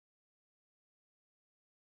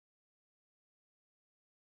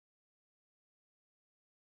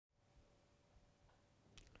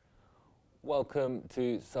Welcome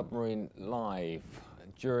to Submarine Live.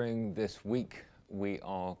 During this week, we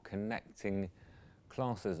are connecting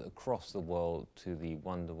classes across the world to the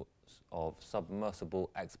wonders of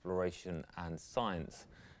submersible exploration and science.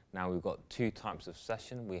 Now, we've got two types of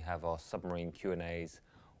session. We have our submarine Q&As,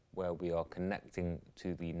 where we are connecting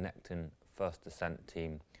to the Necton First Descent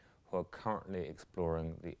team, who are currently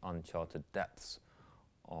exploring the uncharted depths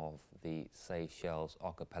of the Seychelles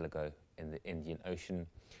archipelago in the Indian Ocean.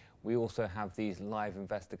 We also have these live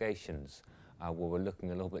investigations where we're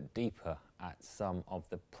looking a little bit deeper at some of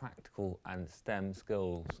the practical and STEM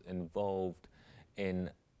skills involved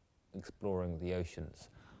in exploring the oceans.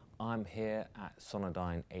 I'm here at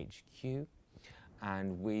Sonodyne HQ,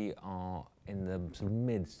 and we are in the sort of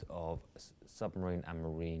midst of submarine and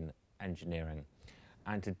marine engineering.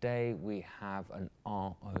 And today we have an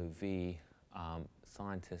ROV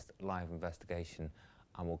Scientist live investigation,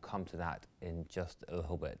 and we'll come to that in just a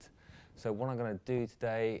little bit. So what I'm going to do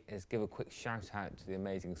today is give a quick shout out to the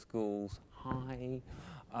amazing schools,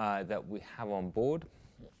 that we have on board.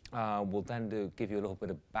 We'll then give you a little bit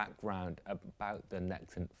of background about the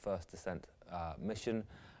Necton First Descent mission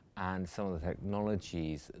and some of the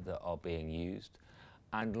technologies that are being used.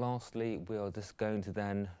 And lastly, we are just going to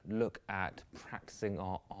then look at practicing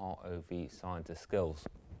our ROV Scientist skills.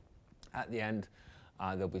 At the end,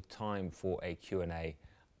 there'll be time for a Q&A,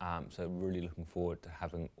 so really looking forward to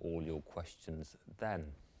having all your questions then.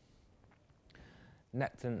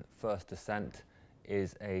 Necton First Descent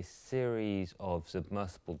is a series of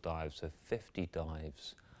submersible dives, so 50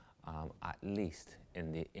 dives at least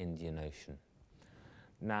in the Indian Ocean.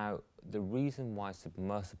 Now, the reason why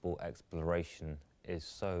submersible exploration is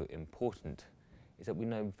so important is that we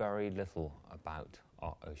know very little about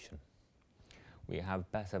our ocean. We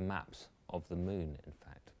have better maps of the moon, in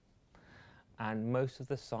fact. And most of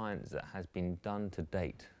the science that has been done to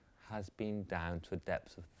date has been down to a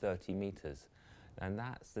depth of 30 meters. And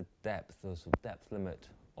that's the depth, the sort of depth limit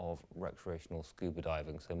of recreational scuba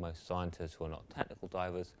diving. So most scientists who are not technical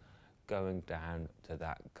divers going down to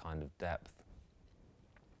that kind of depth,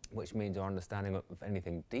 which means our understanding of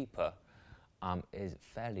anything deeper is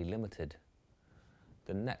fairly limited.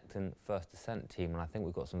 The Necton First Descent team, and I think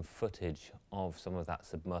we've got some footage of some of that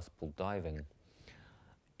submersible diving,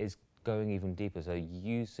 is going even deeper. So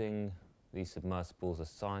using these submersibles, a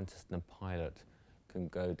scientist and a pilot can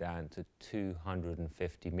go down to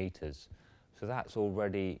 250 meters. So that's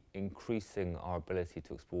already increasing our ability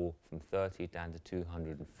to explore from 30 down to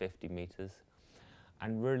 250 meters.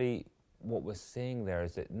 And really what we're seeing there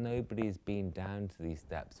is that nobody's been down to these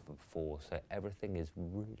depths before, so everything is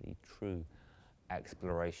really true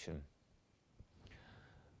exploration.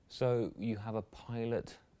 So you have a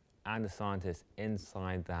pilot and a scientist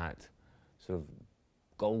inside that sort of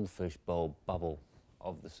goldfish bowl bubble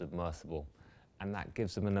of the submersible, and that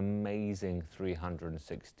gives them an amazing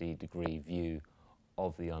 360-degree view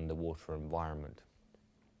of the underwater environment.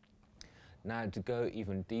 Now, to go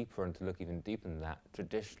even deeper and to look even deeper than that,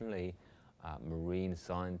 traditionally marine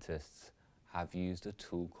scientists have used a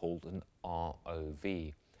tool called an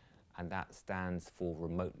ROV, and that stands for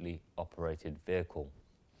remotely operated vehicle.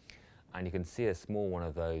 And you can see a small one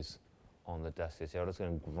of those on the desk here. So I'm just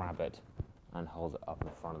going to grab it and hold it up in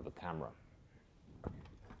front of the camera.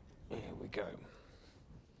 Here we go.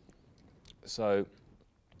 So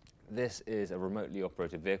this is a remotely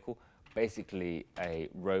operated vehicle, basically a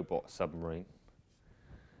robot submarine.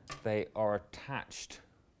 They are attached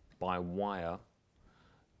by wire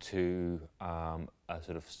to a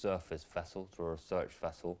sort of surface vessel, to a research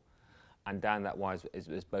vessel, and down that wire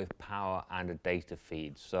is both power and a data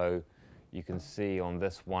feed. So you can see on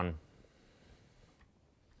this one,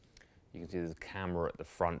 you can see there's a camera at the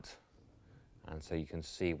front, and so you can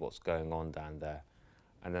see what's going on down there.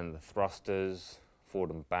 And then the thrusters,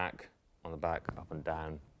 forward and back, on the back, up and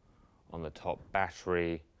down, on the top,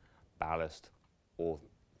 battery, ballast, all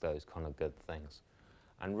those kind of good things.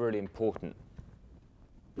 And really important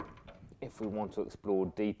if we want to explore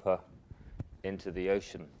deeper into the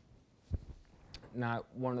ocean. Now,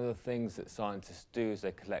 one of the things that scientists do is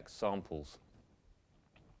they collect samples.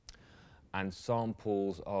 And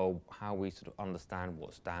samples are how we sort of understand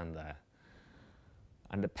what's down there.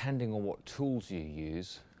 And depending on what tools you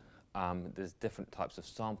use, there's different types of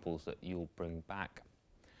samples that you'll bring back.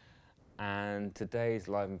 And today's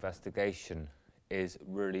live investigation is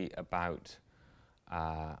really about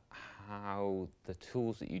how the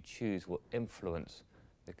tools that you choose will influence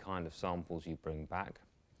the kind of samples you bring back,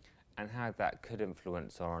 and how that could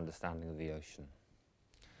influence our understanding of the ocean.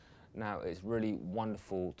 Now, it's really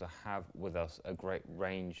wonderful to have with us a great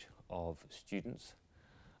range of students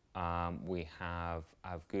We have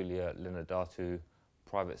Avgulia Linodatu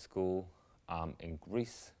Private School in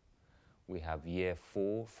Greece. We have Year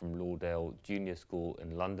 4 from Lauderdale Junior School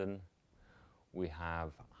in London. We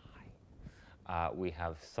have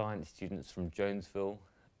science students from Jonesville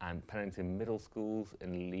and Pennington Middle Schools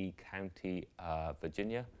in Lee County,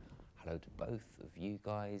 Virginia. Hello to both of you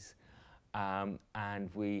guys. And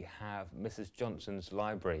we have Mrs. Johnson's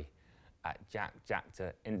Library at Jack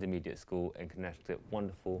Jackter Intermediate School in Connecticut.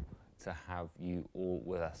 Wonderful to have you all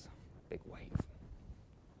with us. Big wave.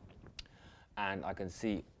 And I can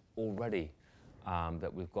see already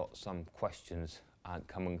that we've got some questions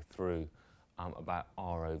coming through about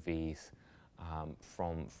ROVs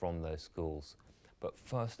from those schools. But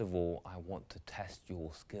first of all, I want to test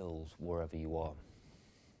your skills wherever you are.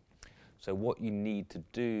 So what you need to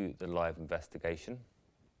do the live investigation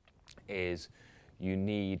is you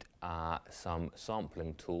need some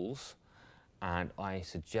sampling tools, and I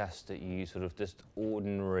suggest that you use sort of just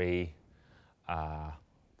ordinary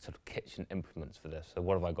sort of kitchen implements for this. So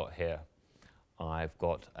what have I got here? I've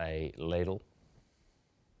got a ladle.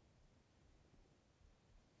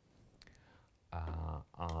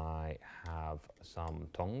 I have some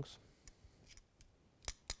tongs.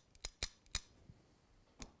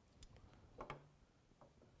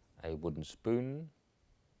 A wooden spoon.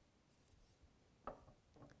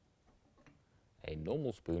 A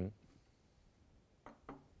normal spoon.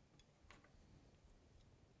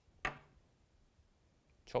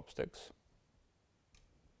 Chopsticks.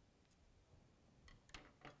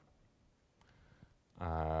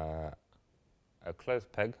 A clothes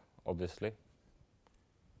peg, obviously.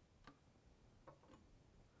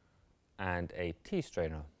 And a tea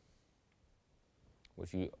strainer,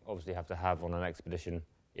 which you obviously have to have on an expedition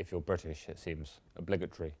if you're British. It seems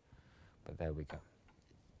obligatory, but there we go.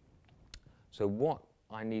 So what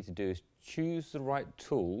I need to do is choose the right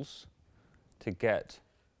tools to get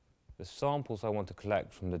the samples I want to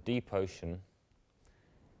collect from the deep ocean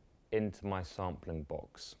into my sampling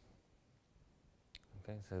box.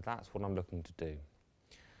 Okay, so that's what I'm looking to do.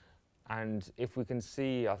 And if we can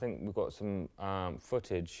see, I think we've got some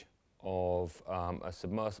footage of a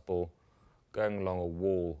submersible going along a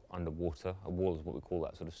wall underwater. A wall is what we call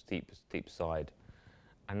that sort of steep side.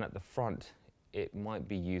 And at the front, it might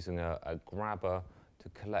be using a grabber to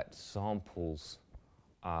collect samples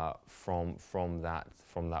from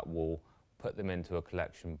that wall, put them into a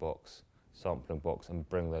collection box, sampling box, and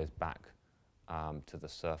bring those back to the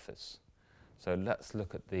surface. So let's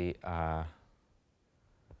look at the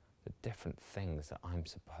different things that I'm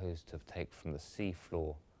supposed to take from the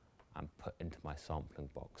seafloor and put into my sampling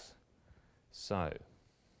box. So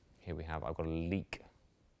here we have, I've got a leak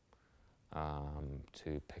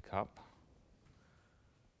to pick up.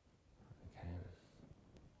 Okay.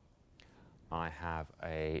 I have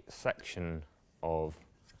a section of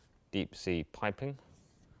deep sea piping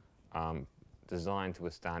designed to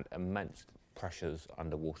withstand immense pressures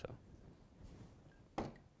underwater.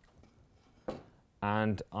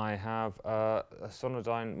 And I have a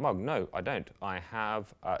Sonodyne mug. No, I don't. I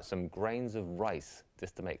have some grains of rice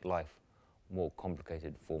just to make life more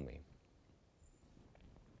complicated for me.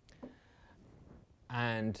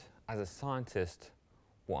 And as a scientist,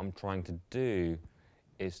 what I'm trying to do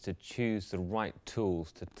is to choose the right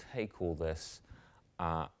tools to take all this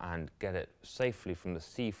and get it safely from the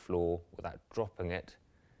seafloor without dropping it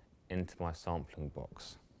into my sampling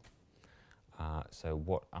box. So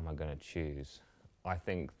what am I going to choose? I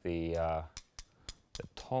think the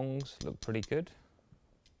tongs look pretty good.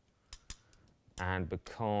 And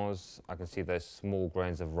because I can see those small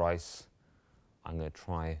grains of rice, I'm going to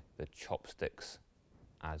try the chopsticks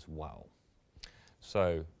as well.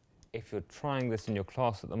 So if you're trying this in your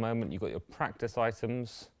class at the moment, you've got your practice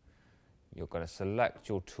items, you're going to select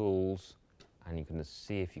your tools, and you're going to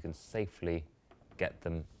see if you can safely get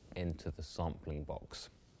them into the sampling box.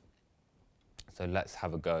 So let's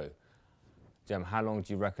have a go. Jem, how long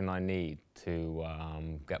do you reckon I need to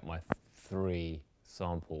get my 3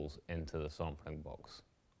 samples into the sampling box?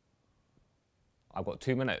 I've got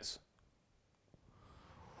 2 minutes.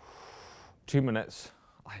 2 minutes.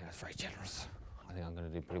 I think that's very generous. I think I'm going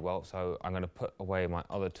to do pretty well. So I'm going to put away my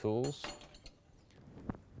other tools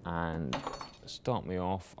and start me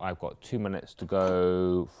off. I've got 2 minutes to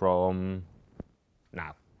go from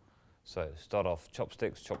now. So start off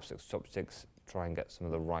chopsticks, chopsticks, chopsticks. Try and get some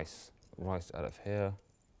of the rice out of here.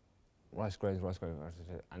 Rice grains,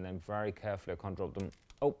 and then very carefully, I can't drop them.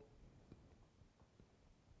 Oh,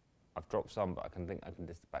 I've dropped some, but I can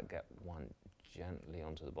just about get one gently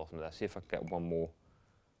onto the bottom of there. See if I can get one more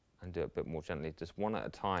and do it a bit more gently, just one at a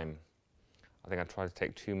time. I think I tried to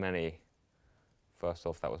take too many First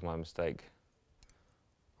off, that was my mistake.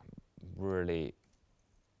 I'm really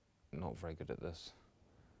not very good at this.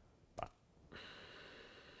 But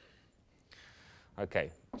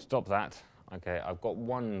okay, stop that. Okay, I've got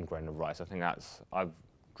 1 grain of rice. I think I've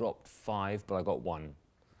dropped 5, but I got 1.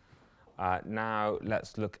 Now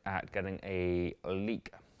let's look at getting a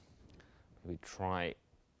leak. We try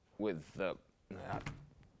with the,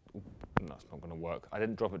 that's not going to work. I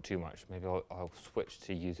didn't drop it too much. Maybe I'll switch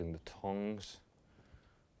to using the tongs.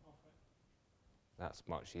 That's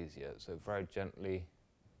much easier. So very gently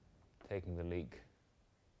taking the leak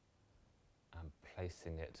and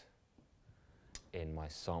placing it in my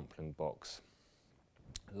sampling box.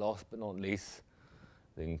 Last but not least,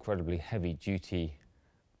 the incredibly heavy duty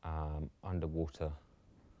underwater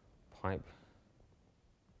pipe.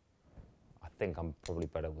 I think I'm probably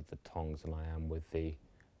better with the tongs than I am with the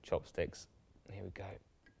chopsticks. Here we go.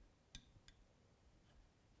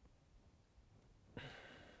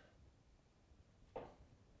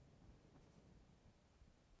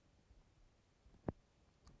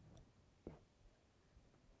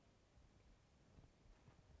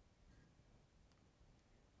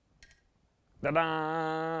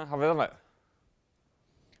 Ta-da! Have I done it?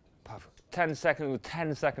 Perfect. 10 seconds with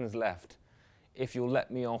 10 seconds left. If you'll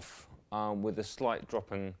let me off with a slight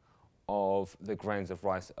dropping of the grains of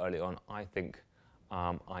rice early on, I think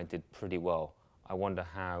I did pretty well. I wonder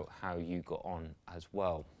how you got on as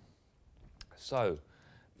well. So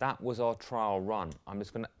that was our trial run. I'm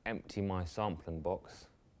just going to empty my sampling box.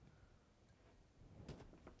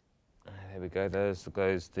 There we go. There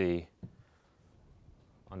goes the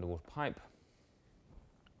underwater pipe.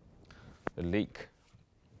 The leak.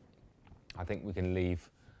 I think we can leave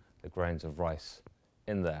the grains of rice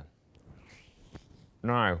in there.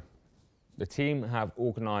 Now, the team have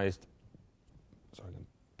organised, sorry, I'm going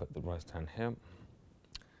to put the rice down here,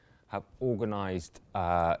 have organised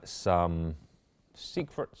some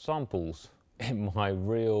secret samples in my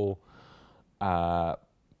real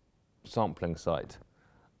sampling site.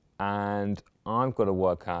 And I've got to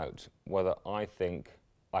work out whether I think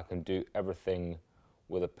I can do everything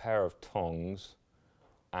with a pair of tongs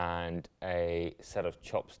and a set of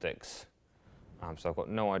chopsticks. So I've got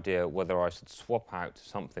no idea whether I should swap out to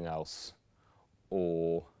something else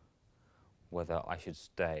or whether I should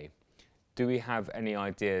stay. Do we have any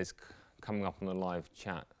ideas coming up on the live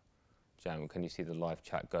chat? Jan, can you see the live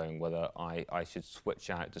chat going, whether I should switch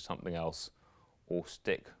out to something else or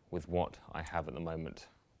stick with what I have at the moment?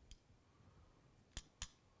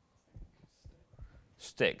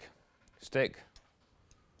 Stick. Stick.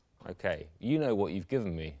 Okay, you know what you've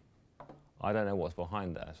given me. I don't know what's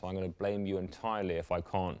behind there, so I'm going to blame you entirely if I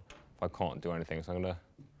can't do anything. So I'm going to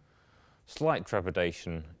slight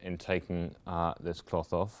trepidation in taking this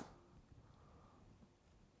cloth off.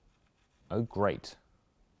 Oh, great.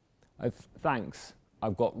 Thanks.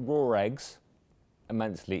 I've got raw eggs,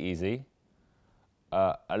 immensely easy.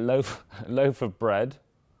 A loaf of bread,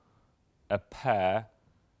 a pear,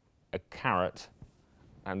 a carrot,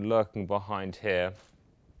 and lurking behind here,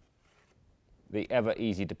 the ever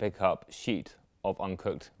easy to pick up sheet of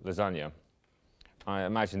uncooked lasagna. I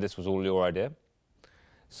imagine this was all your idea.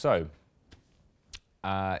 So,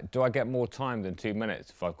 do I get more time than 2 minutes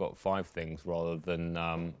if I've got 5 things rather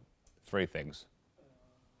than 3 things?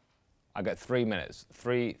 I get 3 minutes,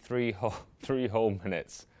 three whole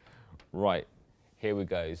minutes. Right, here we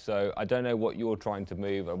go. So I don't know what you're trying to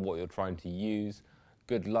move and what you're trying to use.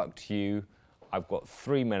 Good luck to you. I've got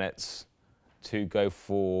 3 minutes to go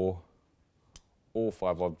for all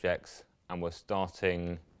 5 objects, and we're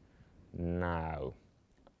starting now.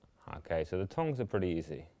 Okay, so the tongs are pretty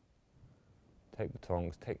easy. Take the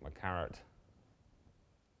tongs, take my carrot,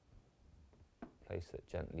 place it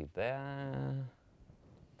gently there,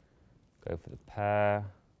 go for the pear.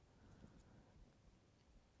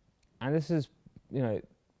 And this is, you know,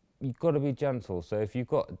 you've got to be gentle. So if you've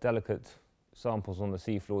got delicate samples on the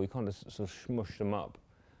seafloor, you kind of sort of smush them up.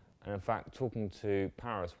 And in fact, talking to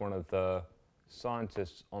Paris, one of the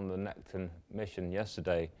scientists on the Necton mission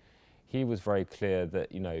yesterday, he was very clear that,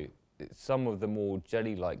 you know, some of the more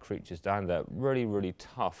jelly-like creatures down there really, really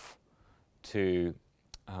tough to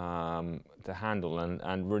handle,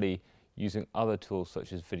 and really using other tools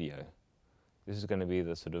such as video. This is going to be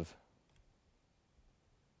the sort of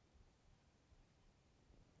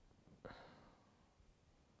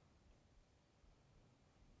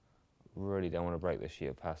really don't want to break this sheet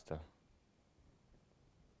of pasta.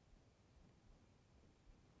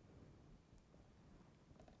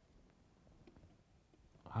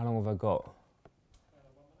 How long have I got?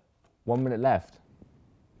 1 minute left.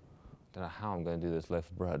 Don't know how I'm going to do this loaf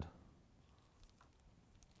of bread.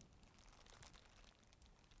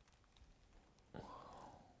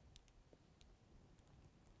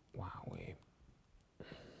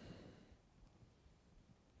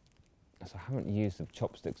 So I haven't used the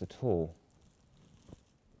chopsticks at all.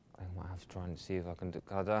 I might have to try and see if I can do,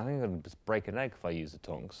 I think I'm going to just break an egg if I use the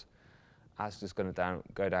tongs. That's just going to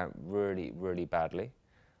go down really, really badly.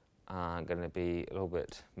 Going to be a little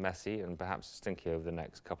bit messy and perhaps stinky over the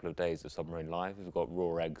next couple of days of Submarine Live. We've got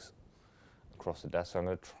raw eggs across the desk, so I'm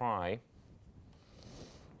going to try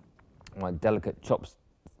my delicate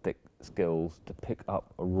chopstick skills to pick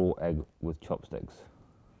up a raw egg with chopsticks.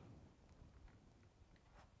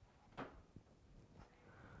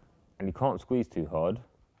 And you can't squeeze too hard,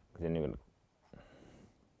 because then you're going to.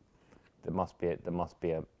 There must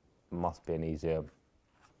be an easier.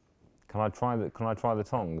 Can I try the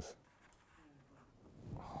tongs?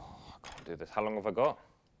 Oh, I can't do this. How long have I got?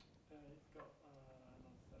 You've got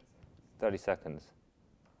another 30 seconds.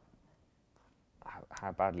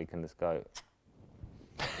 How badly can this go?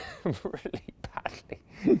 Really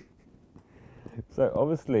badly. So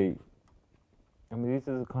obviously, I mean, these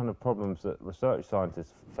are the kind of problems that research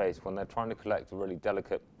scientists face when they're trying to collect a really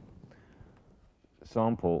delicate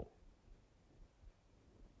sample.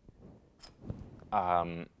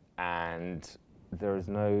 And there is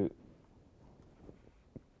no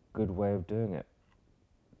good way of doing it.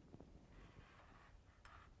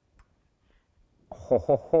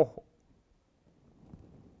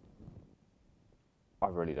 I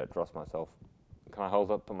really don't trust myself. Can I hold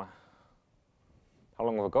up to my... How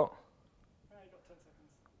long have I got? You've got 10 seconds.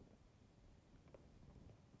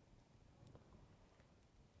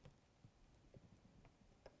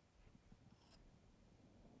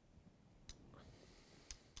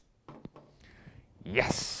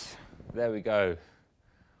 Yes! There we go.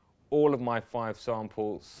 All of my 5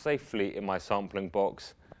 samples safely in my sampling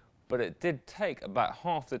box, but it did take about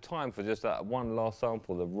half the time for just that one last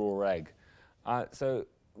sample, the raw egg. So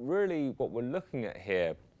really what we're looking at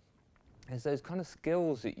here is those kind of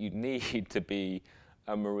skills that you need to be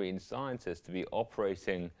a marine scientist, to be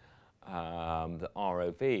operating the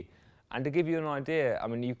ROV. And to give you an idea, I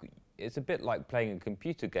mean, it's a bit like playing a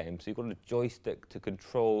computer game. So you've got a joystick to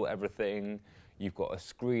control everything. You've got a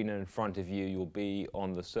screen in front of you. You'll be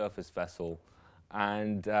on the surface vessel.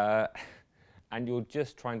 And you're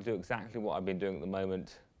just trying to do exactly what I've been doing at the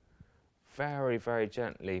moment. Very, very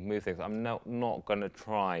gently move things. I'm not going to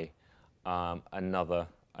try another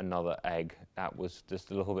egg. That was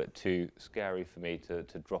just a little bit too scary for me to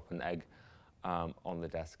drop an egg on the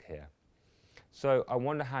desk here. So I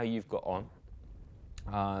wonder how you've got on.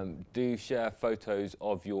 Do share photos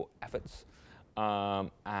of your efforts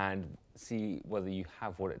and see whether you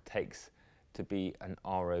have what it takes to be an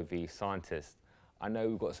ROV scientist. I know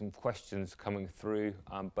we've got some questions coming through,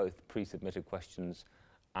 both pre-submitted questions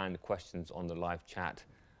and questions on the live chat.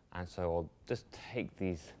 And so I'll just take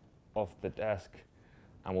these off the desk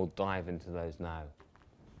and we'll dive into those now.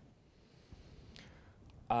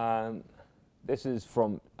 This is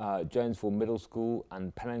from Jonesville Middle School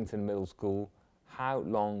and Pennington Middle School. How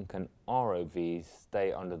long can ROVs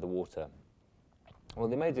stay under the water? Well,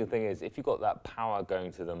 the amazing thing is if you've got that power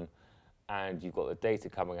going to them and you've got the data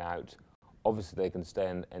coming out, obviously they can stay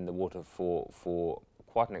in the water for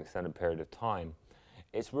quite an extended period of time.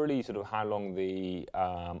 It's really sort of how long the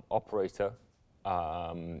operator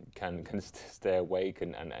can stay awake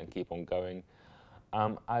and keep on going,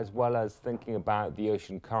 as well as thinking about the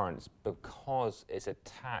ocean currents, because it's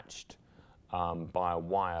attached by a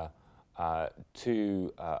wire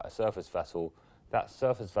to a surface vessel. That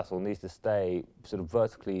surface vessel needs to stay sort of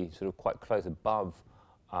vertically, sort of quite close above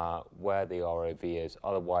where the ROV is.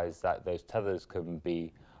 Otherwise, those tethers can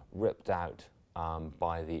be ripped out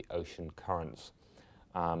by the ocean currents.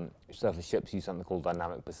 Surface ships use something called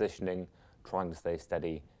dynamic positioning, trying to stay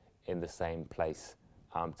steady in the same place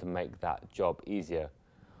to make that job easier.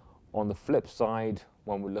 On the flip side,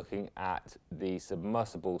 when we're looking at the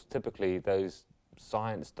submersibles, typically those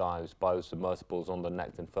science dives by the submersibles on the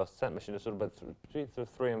next and first ascent mission are sort of between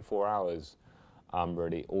 3 and 4 hours,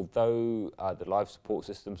 really. Although the life support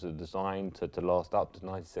systems are designed to last up to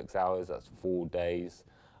 96 hours, that's 4 days.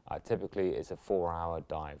 Typically, it's a 4-hour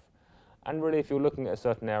dive. And really, if you're looking at a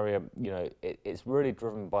certain area, you know, it's really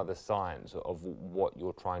driven by the science of what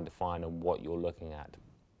you're trying to find and what you're looking at.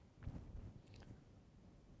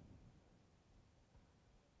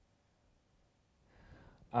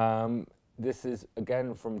 This is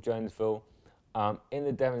again from Jonesville. In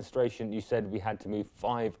the demonstration, you said we had to move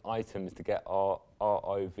 5 items to get our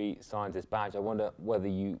ROV Scientist badge. I wonder whether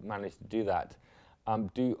you managed to do that.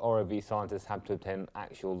 Do ROV Scientists have to obtain an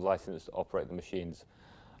actual license to operate the machines?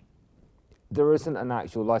 There isn't an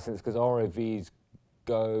actual license because ROVs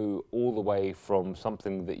go all the way from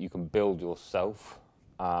something that you can build yourself,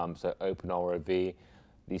 so open ROV,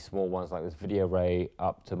 these small ones like this video array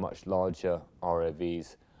up to much larger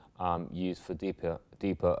ROVs used for deeper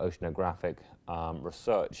oceanographic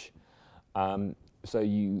research. So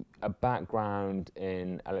a background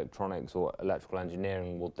in electronics or electrical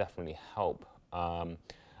engineering will definitely help. And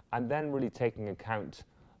then really taking account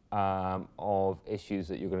of issues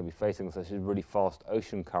that you're going to be facing, such as really fast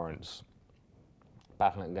ocean currents,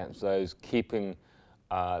 battling against those, keeping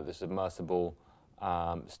the submersible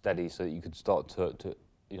steady so that you could start to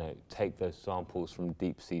take those samples from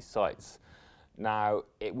deep sea sites. Now,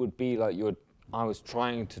 it would be like I was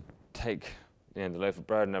trying to take the loaf of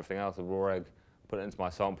bread and everything else, a raw egg, put it into my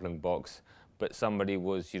sampling box, but somebody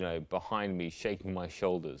was behind me shaking my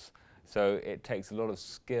shoulders. So it takes a lot of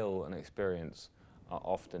skill and experience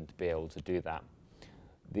often to be able to do that.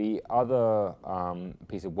 The other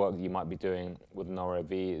piece of work that you might be doing with an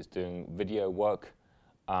ROV is doing video work,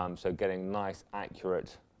 so getting nice,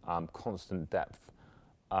 accurate, constant depth,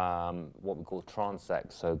 what we call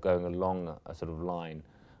transects, so going along a sort of line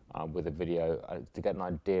with a video to get an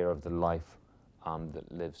idea of the life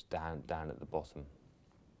that lives down at the bottom.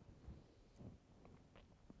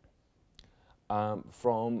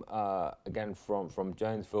 Again, from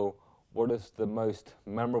Jonesville, what is the most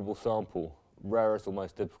memorable sample, rarest or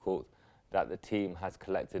most difficult, that the team has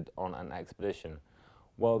collected on an expedition?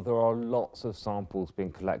 Well, there are lots of samples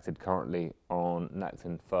being collected currently on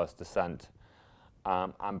Necton First Descent.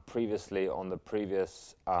 And previously, on the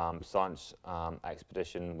previous science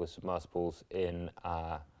expedition with submersibles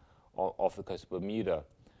off the coast of Bermuda.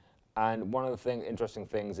 And one of the interesting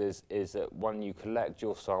things is that when you collect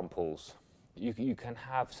your samples, you can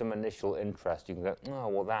have some initial interest. You can go, oh,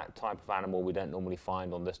 well, that type of animal we don't normally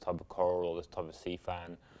find on this type of coral or this type of sea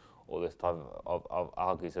fan or this type of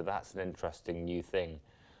algae, so that's an interesting new thing.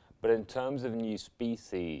 But in terms of new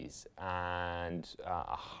species, and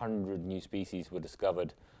 100 new species were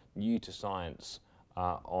discovered new to science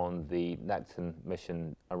on the Necton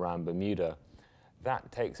mission around Bermuda,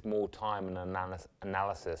 that takes more time and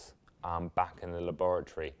analysis back in the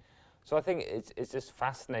laboratory. So I think it's just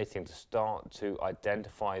fascinating to start to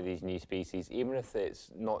identify these new species, even if it's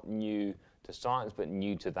not new to science, but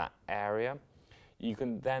new to that area. You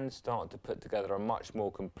can then start to put together a much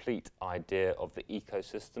more complete idea of the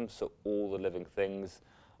ecosystem, so all the living things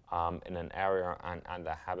in an area and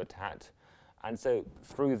their habitat. And so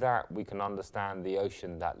through that, we can understand the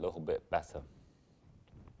ocean that little bit better.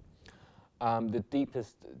 The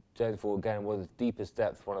deepest, Jonesville again, was the deepest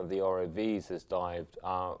depth one of the ROVs has dived.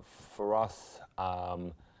 For us,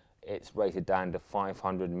 it's rated down to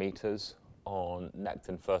 500 meters on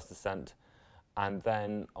Necton First Descent. And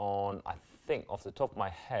then on, I think off the top of my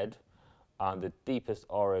head, the deepest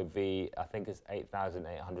ROV, I think is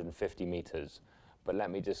 8,850 meters. But let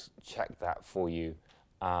me just check that for you.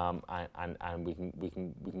 And we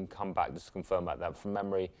can come back just to confirm about that. From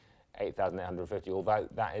memory, 8,850, although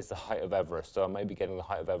that is the height of Everest, so I may be getting the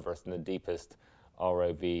height of Everest and the deepest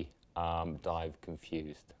ROV dive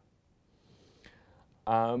confused.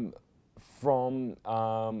 From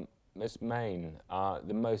Miss Main,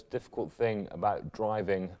 the most difficult thing about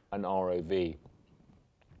driving an ROV.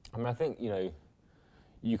 I mean, I think,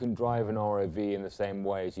 you can drive an ROV in the same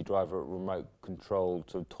way as you drive a remote controlled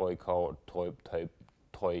sort of toy car or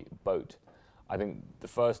toy boat. I think the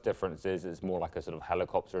first difference is it's more like a sort of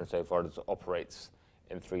helicopter insofar as it operates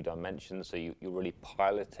in 3 dimensions. So you're really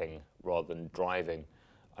piloting rather than driving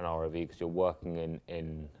an ROV because you're working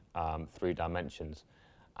in 3 dimensions.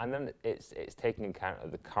 And then it's taking account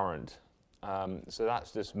of the current. So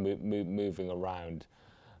that's just moving around.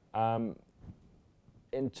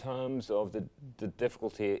 In terms of the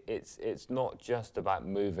difficulty, it's not just about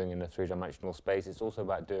moving in a 3-dimensional space, it's also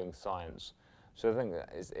about doing science. So I think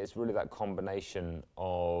that it's really that combination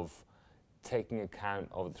of taking account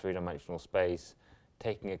of the 3-dimensional space,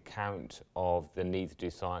 taking account of the need to do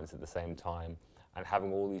science at the same time, and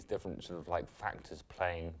having all these different sort of like factors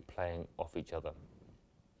playing off each other.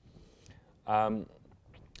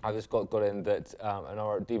 I just got in that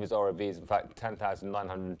our deepest ROV is in fact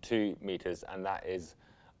 10,902 meters, and that is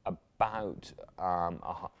about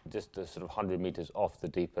just a sort of 100 meters off the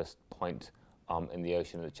deepest point in the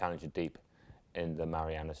ocean, the Challenger Deep in the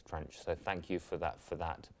Marianas Trench. So thank you for that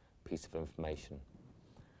piece of information.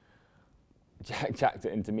 Jack to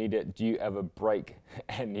Intermediate, do you ever break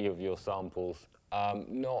any of your samples?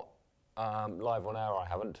 Not live on air, I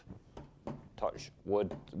haven't. Touch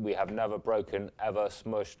wood. We have never broken, ever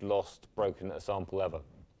smushed, lost, broken a sample ever.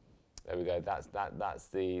 There we go. That's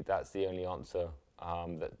the only answer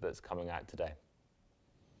that's coming out today.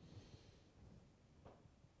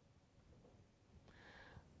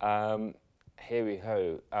 here we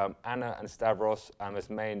go. Anna and Stavros, as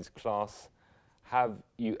mains class, have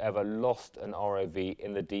you ever lost an ROV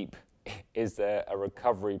in the deep? Is there a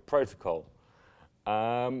recovery protocol?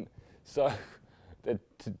 So the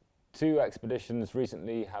two expeditions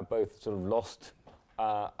recently have both sort of lost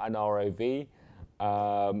an ROV.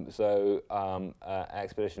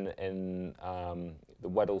 Expedition in the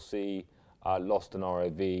Weddell Sea lost an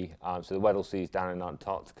ROV. So the Weddell Sea is down in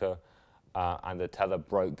Antarctica, and the tether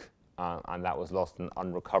broke, and that was lost and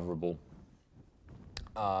unrecoverable.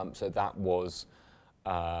 So that was,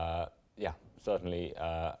 certainly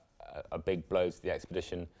a big blow to the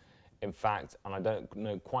expedition. In fact, and I don't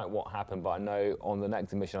know quite what happened, but I know on the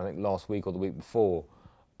next mission, I think last week or the week before,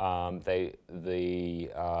 the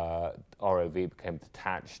ROV became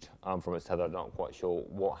detached from its tether. I'm not quite sure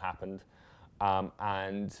what happened.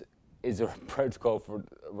 And is there a protocol for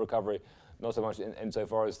recovery? Not so much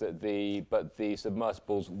insofar as that the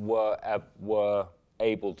submersibles were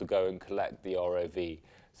able to go and collect the ROV.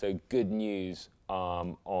 So good news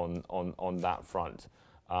on that front.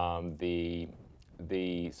 The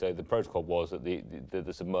protocol was that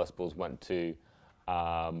the submersibles went to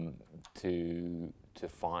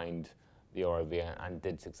find the ROV and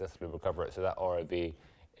did successfully recover it. So that ROV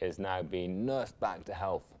is now being nursed back to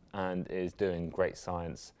health and is doing great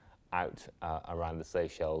science out around the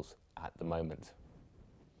Seychelles at the moment.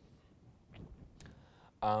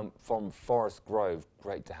 From Forest Grove,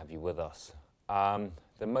 great to have you with us.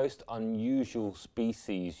 The most unusual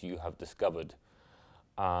species you have discovered.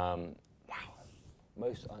 Wow,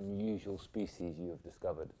 most unusual species you have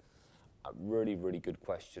discovered. A really, really good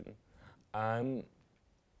question. I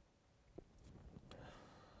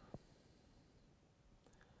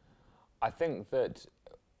think that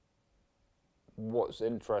what's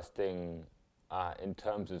interesting in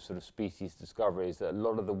terms of sort of species discovery is that a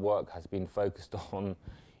lot of the work has been focused on,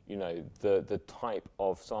 you know, the type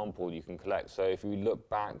of sample you can collect. So if you look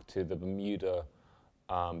back to the Bermuda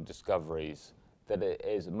discoveries, that it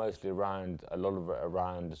is mostly around, a lot of it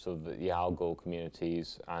around sort of the algal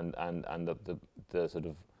communities and the sort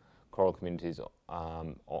of coral communities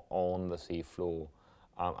on the seafloor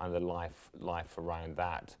and the life around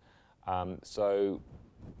that. So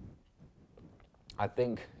I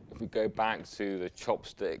think if we go back to the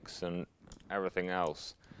chopsticks and everything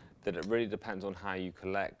else, that it really depends on how you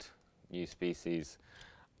collect new species.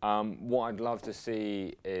 What I'd love to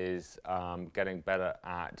see is getting better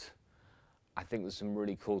at, I think there's some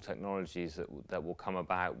really cool technologies that will come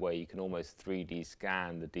about where you can almost 3D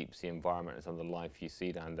scan the deep sea environment and some of the life you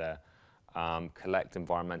see down there, collect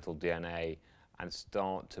environmental DNA and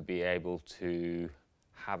start to be able to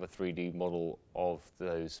have a 3D model of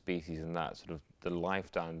those species and that sort of the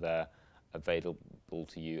life down there available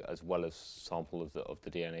to you, as well as sample of the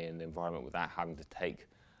DNA in the environment without having to take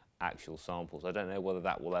actual samples. I don't know whether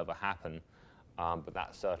that will ever happen, but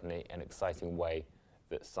that's certainly an exciting way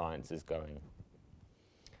that science is going.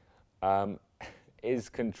 Is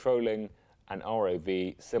controlling an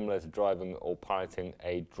ROV similar to driving or piloting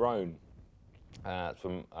a drone?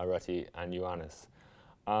 From Areti and Ioannis.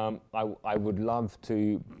 I would love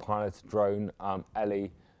to pilot a drone.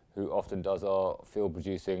 Ellie, who often does our field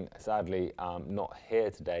producing, sadly not here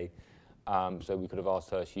today, so we could have asked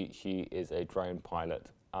her. She is a drone pilot.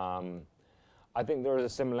 I think there is a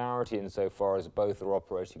similarity insofar as both are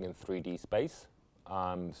operating in 3D space,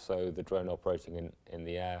 so the drone operating in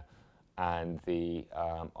the air and the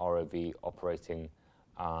ROV operating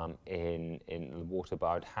in the water, but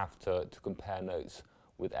I'd have to compare notes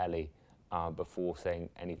with Ellie before saying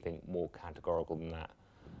anything more categorical than that.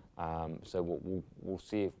 So we'll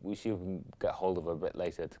see if we can get hold of her a bit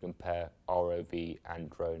later to compare ROV and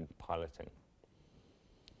drone piloting.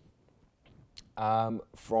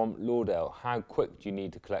 From Lauderdale, how quick do you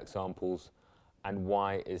need to collect samples, and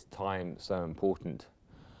why is time so important?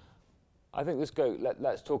 I think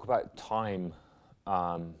let's talk about time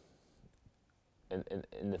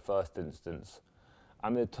in the first instance. I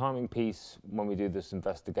mean, the timing piece when we do this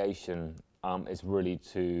investigation is really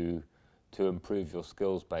to improve your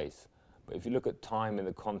skills base. But if you look at time in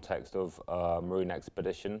the context of a marine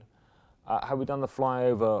expedition, have we done the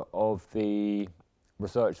flyover of the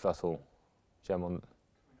research vessel, Jem,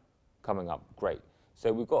 coming up? Great.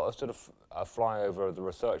 So we've got a sort of a flyover of the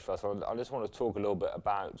research vessel. I just want to talk a little bit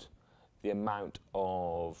about the amount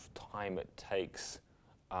of time it takes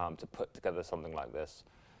to put together something like this.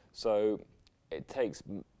 So it takes,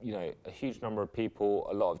 you know, a huge number of people,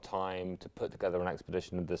 a lot of time to put together an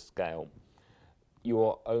expedition of this scale. You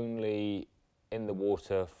are only in the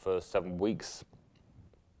water for 7 weeks.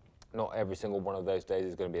 Not every single one of those days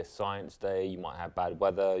is going to be a science day. You might have bad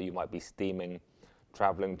weather, you might be steaming.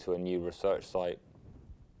 traveling to a new research site.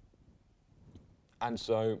 And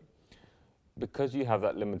so, because you have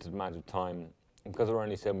that limited amount of time, because there are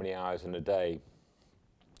only so many hours in a day,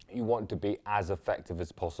 you want to be as effective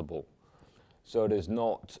as possible. So it is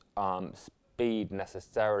not speed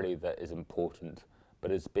necessarily that is important,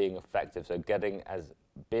 but it's being effective. So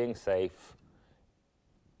being safe,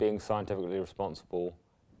 being scientifically responsible,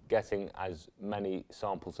 getting as many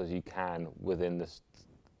samples as you can within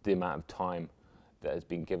the amount of time that has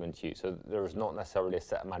been given to you. So there is not necessarily a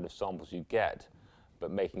set amount of samples you get,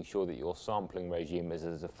 but making sure that your sampling regime is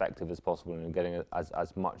as effective as possible and getting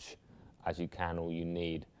as much as you can or you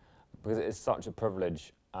need. Because it is such a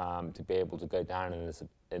privilege to be able to go down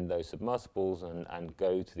in those submersibles and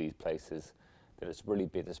go to these places, that it's really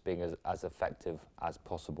just being as effective as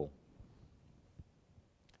possible.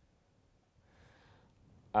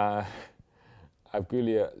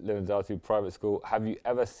 Avgulia Livanzatu Private School, have you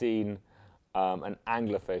ever seen an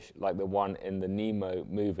anglerfish like the one in the Nemo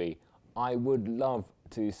movie? I would love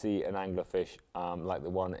to see an anglerfish like the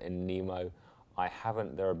one in Nemo. I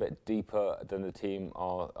haven't. They're a bit deeper than the team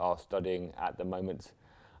are studying at the moment.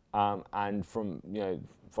 And from,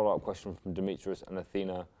 follow-up question from Demetrius and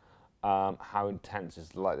Athena, how intense is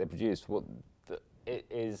the light they produce? Well, it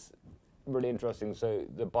is really interesting. So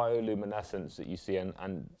the bioluminescence that you see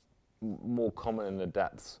and more common in the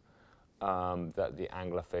depths that the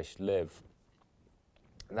anglerfish live,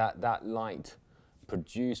 that light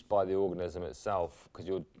produced by the organism itself, because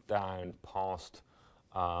you're down past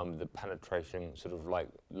the penetration sort of like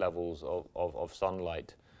levels of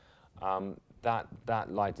sunlight,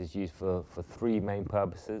 that light is used for three main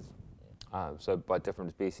purposes. So by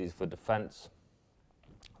different species: for defense,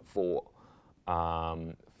 for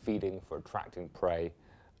feeding, for attracting prey,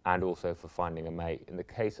 and also for finding a mate. In the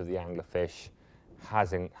case of the anglerfish,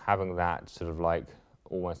 having that sort of like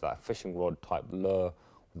almost that fishing rod type lure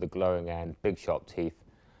with the glowing end, big sharp teeth,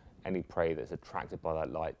 any prey that's attracted by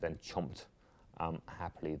that light then chomped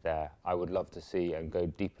happily there. I would love to see and go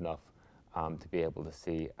deep enough to be able to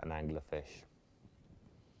see an anglerfish.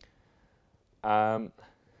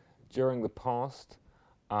 During the past,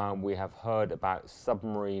 we have heard about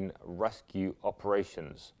submarine rescue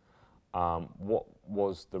operations. What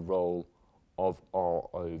was the role of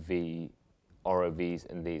ROVs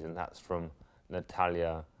in these? And that's from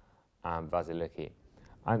Natalia Vasiliki.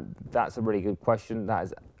 And that's a really good question. That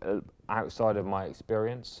is outside of my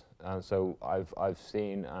experience. So I've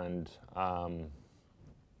seen and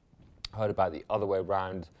heard about the other way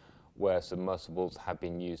around, where submersibles have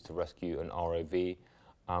been used to rescue an ROV,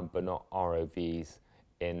 but not ROVs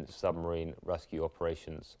in submarine rescue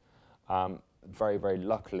operations. Very, very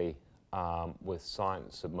luckily, with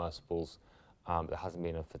science submersibles, there hasn't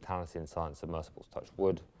been a fatality in science submersibles, touch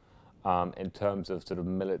wood. In terms of sort of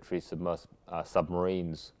military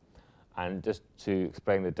submarines, and just to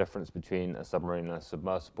explain the difference between a submarine and a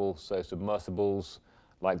submersible. So submersibles,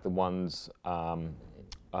 like the ones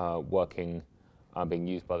being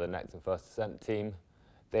used by the Next and First Descent team,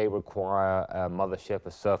 they require a mothership,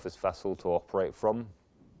 a surface vessel to operate from.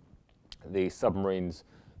 The submarines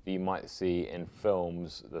that you might see in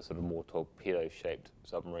films, the sort of more torpedo-shaped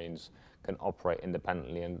submarines, can operate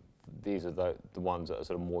independently, and these are the ones that are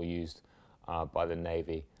sort of more used by the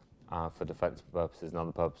Navy for defense purposes and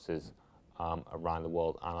other purposes around the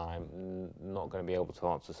world. And I'm not going to be able to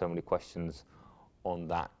answer so many questions on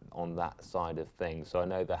that side of things. So I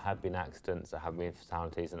know there have been accidents, there have been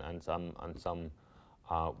fatalities, and some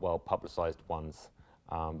well publicized ones.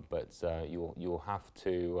 But you'll have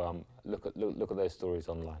to look at those stories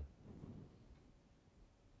online.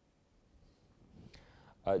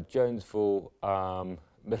 Jonesville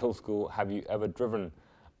Middle School, have you ever driven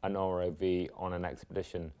an ROV on an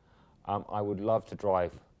expedition? I would love to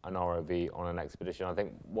drive an ROV on an expedition. I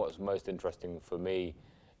think what's most interesting for me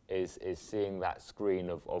is seeing that screen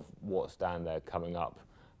of what's down there coming up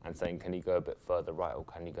and saying, can you go a bit further right or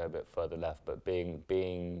can you go a bit further left? But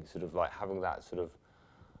being sort of like having that sort of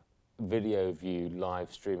video view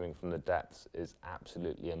live streaming from the depths is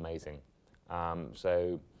absolutely amazing.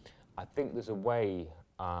 So I think there's a way,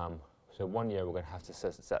 so one year we're going to have to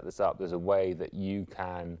set this up. There's a way that you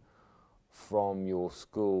can, from your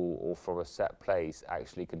school or from a set place,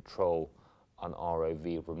 actually control an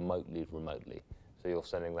ROV remotely. So you're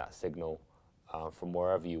sending that signal from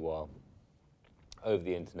wherever you are over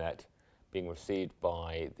the internet, being received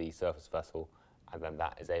by the surface vessel, and then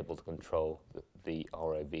that is able to control the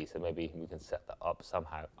ROV. So maybe we can set that up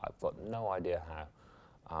somehow. I've got no idea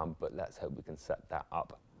how, but let's hope we can set that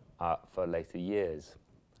up for later years.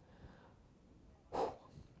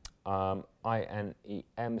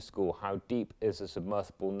 INEM school, how deep is a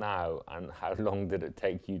submersible now and how long did it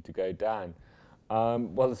take you to go down?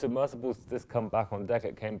 Well, the submersible's just come back on deck.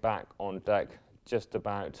 It came back on deck just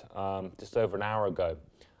over an hour ago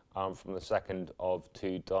from the second of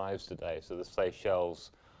 2 dives today. So the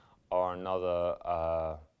Seychelles are another,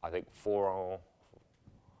 I think, 3-4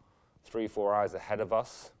 hours ahead of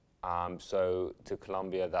us. So to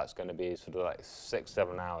Colombia, that's going to be sort of like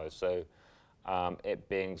 6-7 hours. So it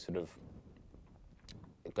being sort of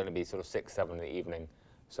going to be sort of 6-7 in the evening.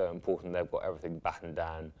 So important they've got everything battened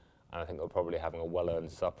down, and I think they're probably having a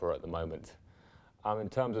well-earned supper at the moment. In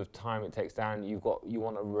terms of time it takes down, you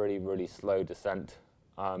want a really slow descent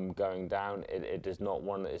going down. It is not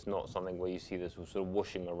it's not something where you see this sort of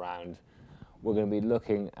whooshing around. We're going to be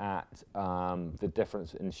looking at the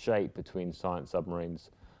difference in shape between science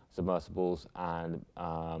submarines, submersibles, and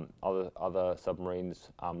other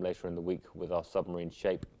submarines later in the week with our submarine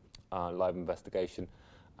shape live investigation,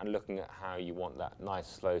 and looking at how you want that nice,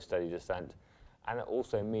 slow, steady descent. And it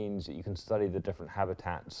also means that you can study the different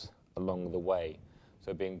habitats along the way.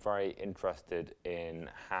 So being very interested in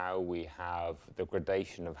how we have the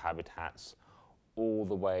gradation of habitats all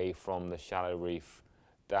the way from the shallow reef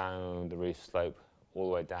down the reef slope, all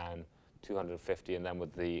the way down 250, and then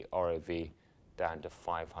with the ROV down to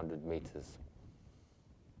 500 meters.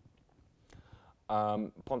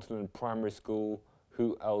 Pontoland Primary School,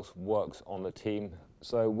 who else works on the team?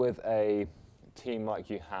 So with a team like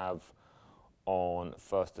you have on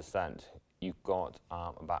First Ascent, you've got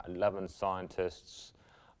about 11 scientists.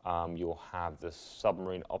 You'll have the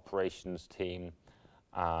submarine operations team,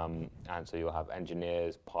 and so you'll have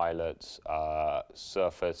engineers, pilots,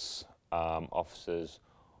 surface officers,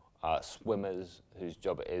 swimmers whose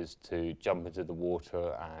job it is to jump into the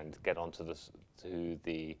water and get onto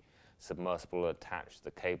the submersible, attach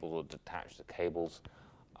the cables or detach the cables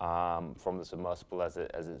from the submersible as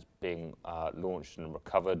it's being launched and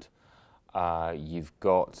recovered. You've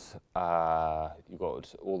got all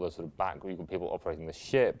the sort of you've got people operating the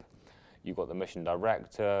ship. You've got the mission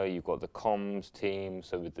director. You've got the comms team.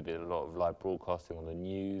 So there'll be a lot of live broadcasting on the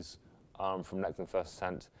news from Next and First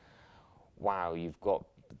Ascent. Wow, you've got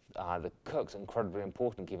the cook's incredibly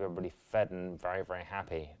important. Keep everybody fed and very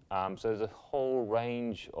happy. So there's a whole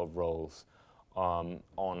range of roles on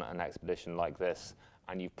an expedition like this.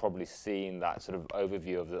 And you've probably seen that sort of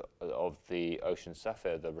overview of the Ocean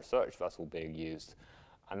Sapphire, the research vessel being used,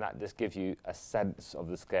 and that just gives you a sense of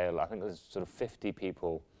the scale. I think there's sort of 50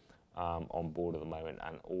 people on board at the moment,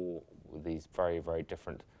 and all with these very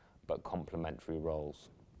different but complementary roles.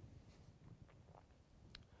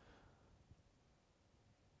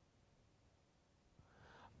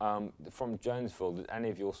 From Jonesville, did any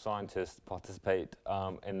of your scientists participate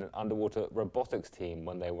in an underwater robotics team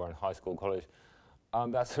when they were in high school, college?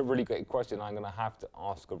 That's a really great question. I'm going to have to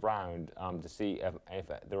ask around to see if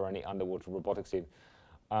there are any underwater robotics teams.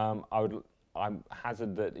 I'm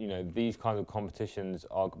hazard that these kinds of competitions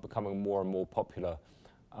are becoming more and more popular,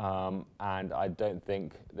 and I don't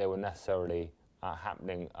think they were necessarily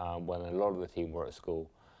happening when a lot of the team were at school,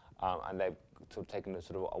 and they've sort of taken a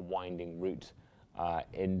sort of a winding route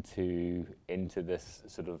into this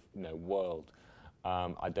sort of world.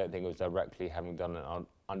 I don't think it was directly having done an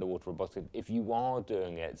underwater robotics. If you are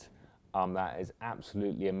doing it, that is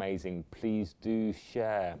absolutely amazing. Please do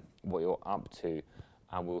share what you're up to,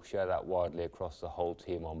 and we'll share that widely across the whole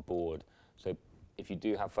team on board. So if you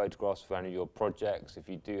do have photographs for any of your projects, if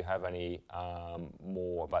you do have any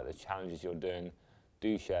more about the challenges you're doing,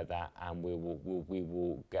 do share that, and we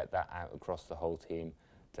will get that out across the whole team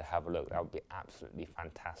to have a look. That would be absolutely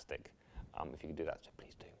fantastic if you could do that, so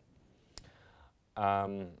please do.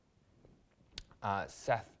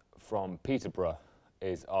 Seth from Peterborough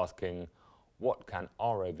is asking, what can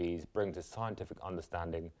ROVs bring to scientific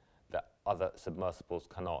understanding that other submersibles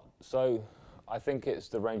cannot? So I think it's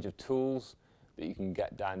the range of tools that you can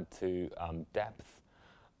get down to depth,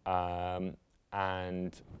 and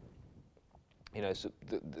so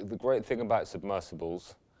the great thing about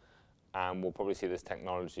submersibles, and we'll probably see this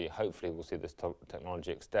technology, hopefully we'll see this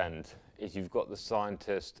technology extend, is you've got the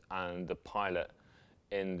scientist and the pilot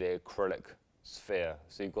in the acrylic sphere.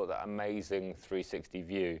 So you've got that amazing 360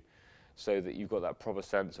 view, so that you've got that proper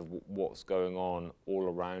sense of what's going on all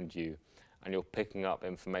around you, and you're picking up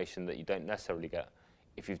information that you don't necessarily get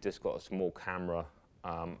if you've just got a small camera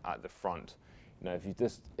at the front.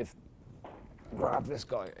 If grab this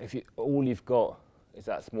guy, all you've got is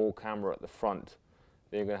that small camera at the front,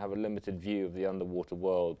 then you're going to have a limited view of the underwater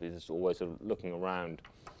world, because it's always sort of looking around.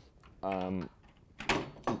 There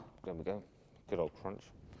we go. Good old crunch.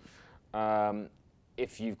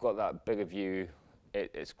 If you've got that bigger view,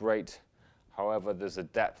 it's great. However, there's a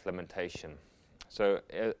depth limitation. So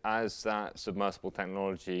as that submersible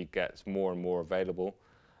technology gets more and more available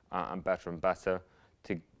and better,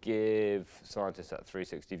 to give scientists that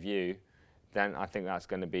 360 view, then I think that's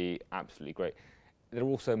going to be absolutely great. They're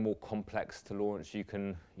also more complex to launch. You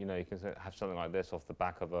can have something like this off the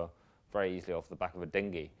back of very easily off the back of a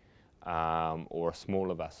dinghy or a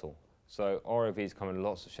smaller vessel. So ROVs come in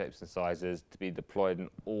lots of shapes and sizes to be deployed in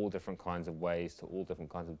all different kinds of ways to all different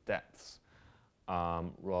kinds of depths,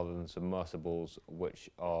 rather than submersibles, which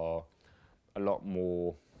are a lot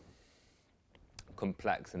more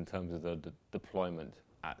complex in terms of the deployment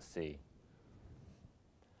at sea.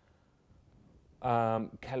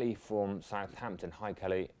 Kelly from Southampton, hi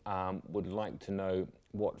Kelly, would like to know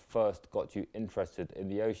what first got you interested in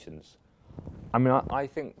the oceans. I mean, I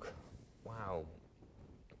think, wow,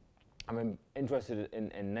 I've been interested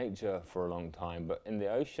in nature for a long time, but in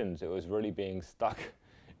the oceans, it was really being stuck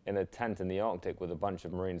in a tent in the Arctic with a bunch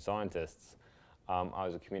of marine scientists. I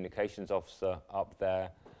was a communications officer up there,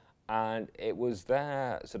 and it was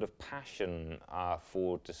their sort of passion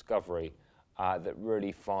for discovery that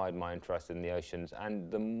really fired my interest in the oceans.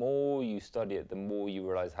 And the more you study it, the more you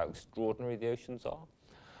realize how extraordinary the oceans are,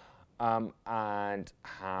 and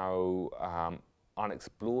how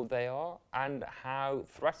unexplored they are, and how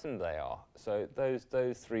threatened they are. So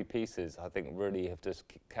those three pieces, I think, really have just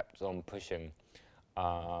kept on pushing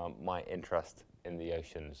my interest in the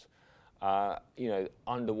oceans.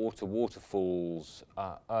 Underwater waterfalls,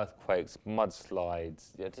 earthquakes,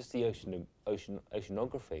 mudslides, just the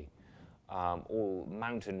oceanography, all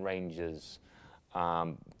mountain ranges,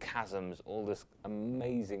 chasms, all this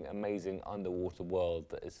amazing underwater world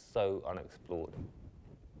that is so unexplored.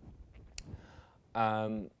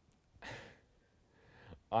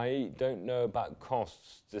 I don't know about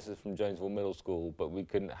costs. This is from Jonesville Middle School, but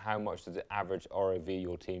how much does the average ROV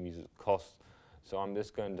your team uses cost? So I'm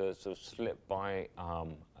just going to sort of slip by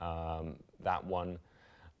that one.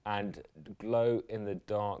 And glow in the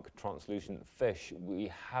dark translucent fish, we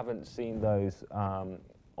haven't seen those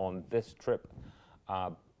on this trip,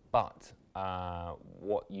 but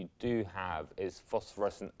what you do have is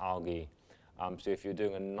phosphorescent algae. So if you're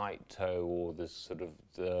doing a night tow or the sort of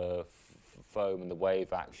the foam and the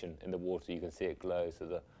wave action in the water, you can see it glow,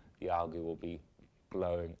 so the algae will be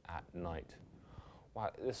glowing at night.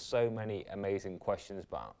 Wow, there's so many amazing questions,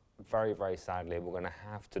 but very sadly, we're going to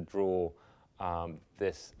have to draw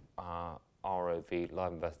this ROV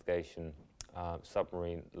live investigation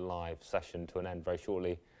submarine live session to an end very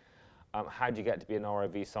shortly. How do you get to be an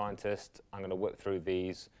ROV scientist? I'm going to whip through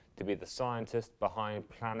these. To be the scientist behind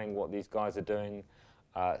planning what these guys are doing,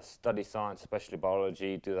 study science, especially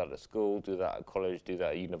biology, do that at school, do that at college, do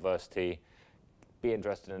that at university, be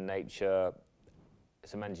interested in nature,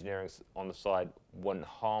 some engineering on the side, wouldn't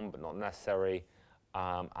harm but not necessary,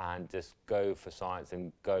 and just go for science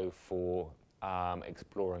and go for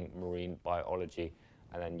exploring marine biology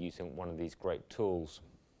and then using one of these great tools.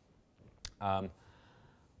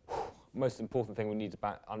 Most important thing we need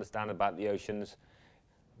to understand about the oceans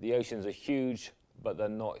are huge, but they're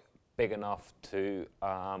not big enough to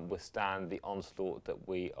withstand the onslaught that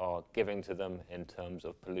we are giving to them in terms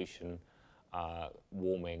of pollution,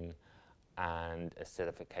 warming, and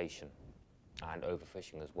acidification, and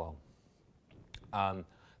overfishing as well.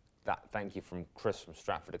 Thank you from Chris from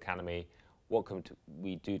Stratford Academy. What can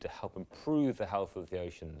we do to help improve the health of the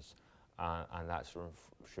oceans? And that's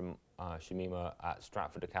from Shamima at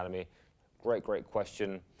Stratford Academy. Great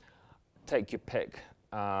question. Take your pick.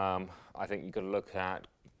 I think you've got to look at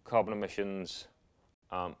carbon emissions,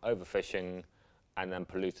 overfishing, and then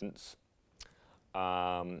pollutants.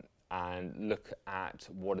 And look at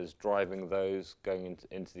what is driving those going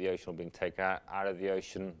into the ocean or being taken out of the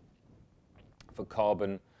ocean. For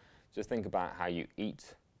carbon, just think about how you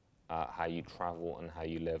eat, how you travel, and how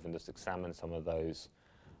you live, and just examine some of those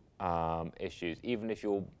issues. Even if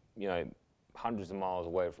you're hundreds of miles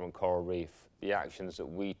away from a coral reef, the actions that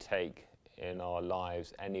we take in our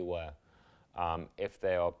lives anywhere, if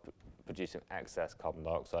they are producing excess carbon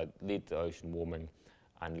dioxide, lead to ocean warming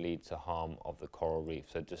and lead to harm of the coral reef.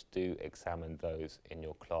 So just do examine those in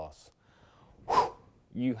your class.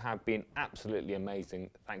 You have been absolutely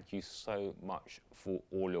amazing. Thank you so much for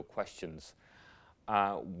all your questions.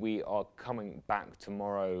 We are coming back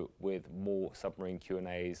tomorrow with more submarine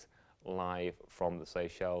Q&As live from the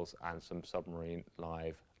Seychelles and some submarine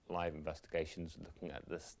live investigations looking at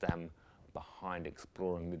the STEM behind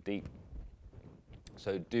exploring the deep.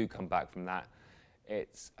 So do come back from that.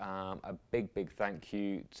 It's a big thank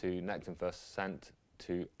you to Nectar First Ascent,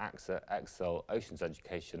 to AXA Excel Oceans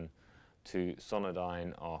Education, to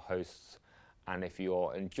Sonodyne, our hosts, And if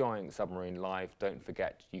you're enjoying Submarine Live, don't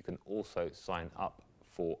forget you can also sign up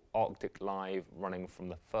for Arctic Live, running from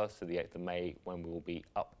the 1st to the 8th of May, when we will be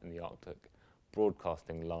up in the Arctic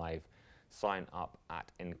broadcasting live. Sign up at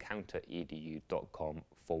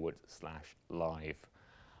encounteredu.com/live.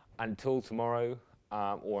 Until tomorrow,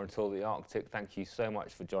 or until the Arctic, thank you so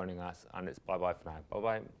much for joining us, and it's bye-bye for now.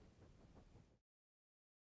 Bye-bye.